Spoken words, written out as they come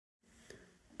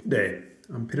Good day.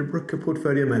 I'm Peter Brook, a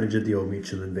portfolio manager at the Old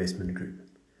Mutual Investment Group.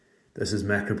 This is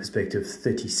Macro Perspective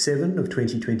 37 of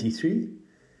 2023,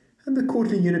 and the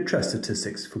quarterly unit trust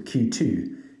statistics for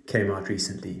Q2 came out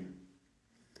recently.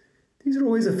 These are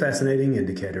always a fascinating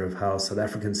indicator of how South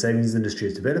African savings industry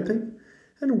is developing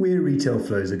and where retail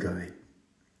flows are going.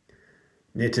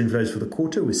 Net inflows for the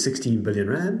quarter was 16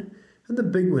 billion rand, and the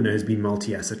big winner has been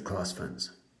multi-asset class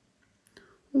funds.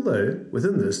 Although,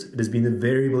 within this, it has been the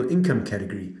variable income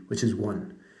category which has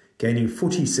won, gaining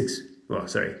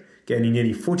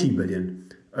nearly 40 billion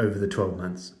over the 12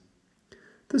 months.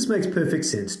 This makes perfect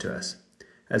sense to us,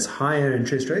 as higher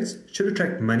interest rates should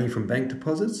attract money from bank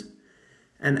deposits,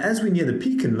 and as we near the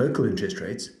peak in local interest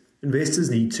rates,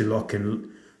 investors need to lock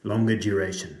in longer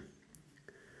duration,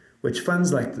 which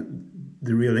funds like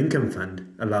the Real Income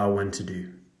Fund allow one to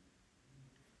do.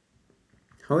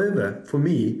 However, for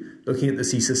me, looking at the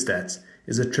CISA stats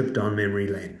is a trip down memory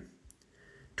lane.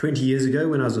 20 years ago,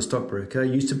 when I was a stockbroker, I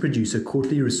used to produce a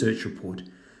quarterly research report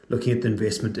looking at the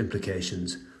investment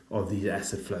implications of these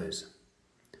asset flows.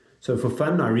 So for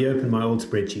fun, I reopened my old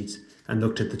spreadsheets and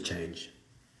looked at the change.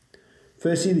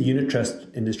 Firstly, the unit trust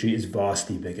industry is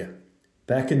vastly bigger.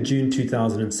 Back in June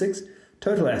 2006,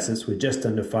 total assets were just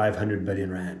under 500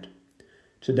 billion rand.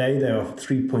 Today, they are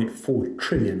 3.4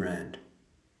 trillion rand.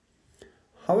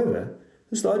 However,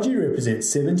 this largely represents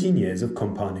 17 years of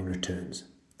compounding returns.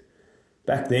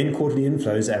 Back then, quarterly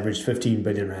inflows averaged 15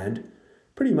 billion rand,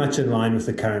 pretty much in line with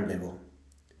the current level.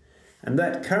 And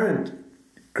that current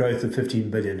growth of 15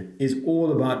 billion is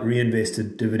all about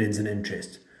reinvested dividends and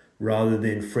interest, rather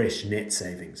than fresh net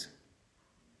savings.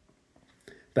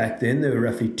 Back then, there were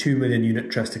roughly 2 million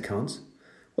unit trust accounts,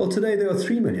 while today there are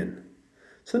 3 million.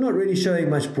 So not really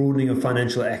showing much broadening of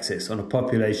financial access on a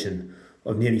population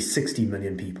of nearly 60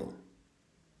 million people.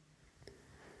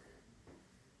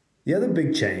 The other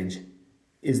big change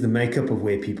is the makeup of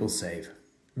where people save.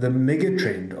 The mega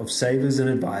trend of savers and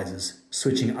advisors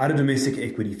switching out of domestic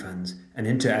equity funds and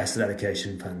into asset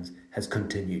allocation funds has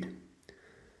continued.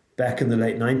 Back in the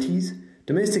late 90s,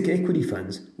 domestic equity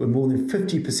funds were more than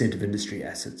 50% of industry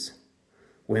assets.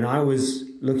 When I was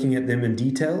looking at them in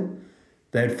detail,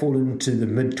 they had fallen to the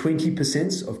mid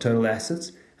 20% of total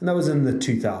assets, and that was in the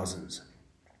 2000s.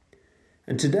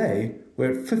 And today,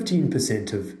 we're at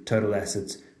 15% of total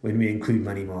assets when we include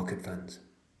money market funds.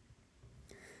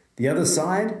 The other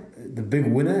side, the big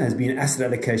winner, has been asset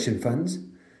allocation funds,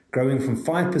 growing from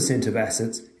 5% of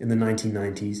assets in the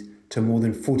 1990s to more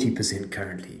than 40%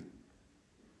 currently.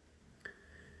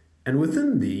 And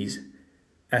within these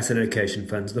asset allocation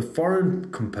funds, the foreign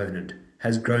component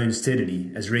has grown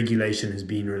steadily as regulation has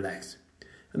been relaxed.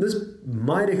 And this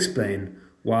might explain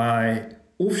why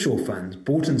offshore funds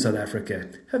bought in South Africa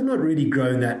have not really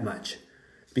grown that much,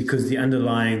 because the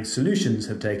underlying solutions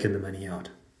have taken the money out.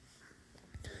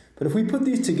 But if we put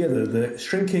these together, the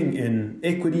shrinking in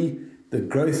equity, the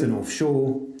growth in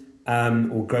offshore,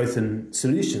 or growth in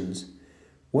solutions,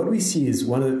 what we see is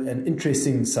an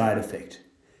interesting side effect,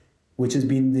 which has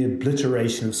been the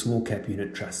obliteration of small cap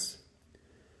unit trusts.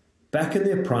 Back in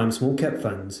their prime, small cap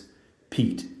funds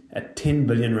peaked at 10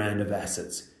 billion rand of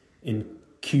assets in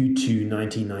Q2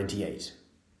 1998.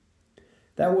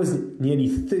 That was nearly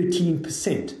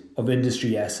 13% of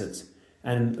industry assets,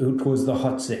 and it was the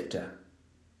hot sector.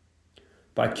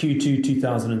 By Q2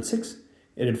 2006,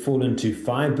 it had fallen to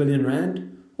 5 billion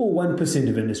rand, or 1%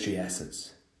 of industry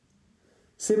assets.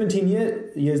 17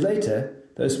 years later,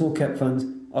 those small cap funds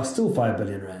are still 5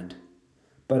 billion rand,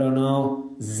 but are now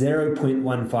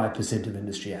 0.15% of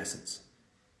industry assets.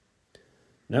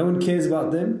 No one cares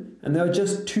about them, and they are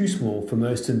just too small for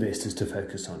most investors to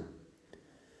focus on.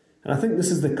 And I think this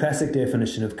is the classic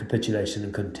definition of capitulation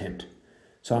and contempt.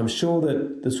 So I'm sure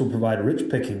that this will provide rich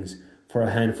pickings for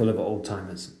a handful of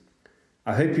old-timers.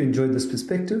 I hope you enjoyed this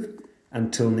perspective.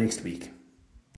 Until next week.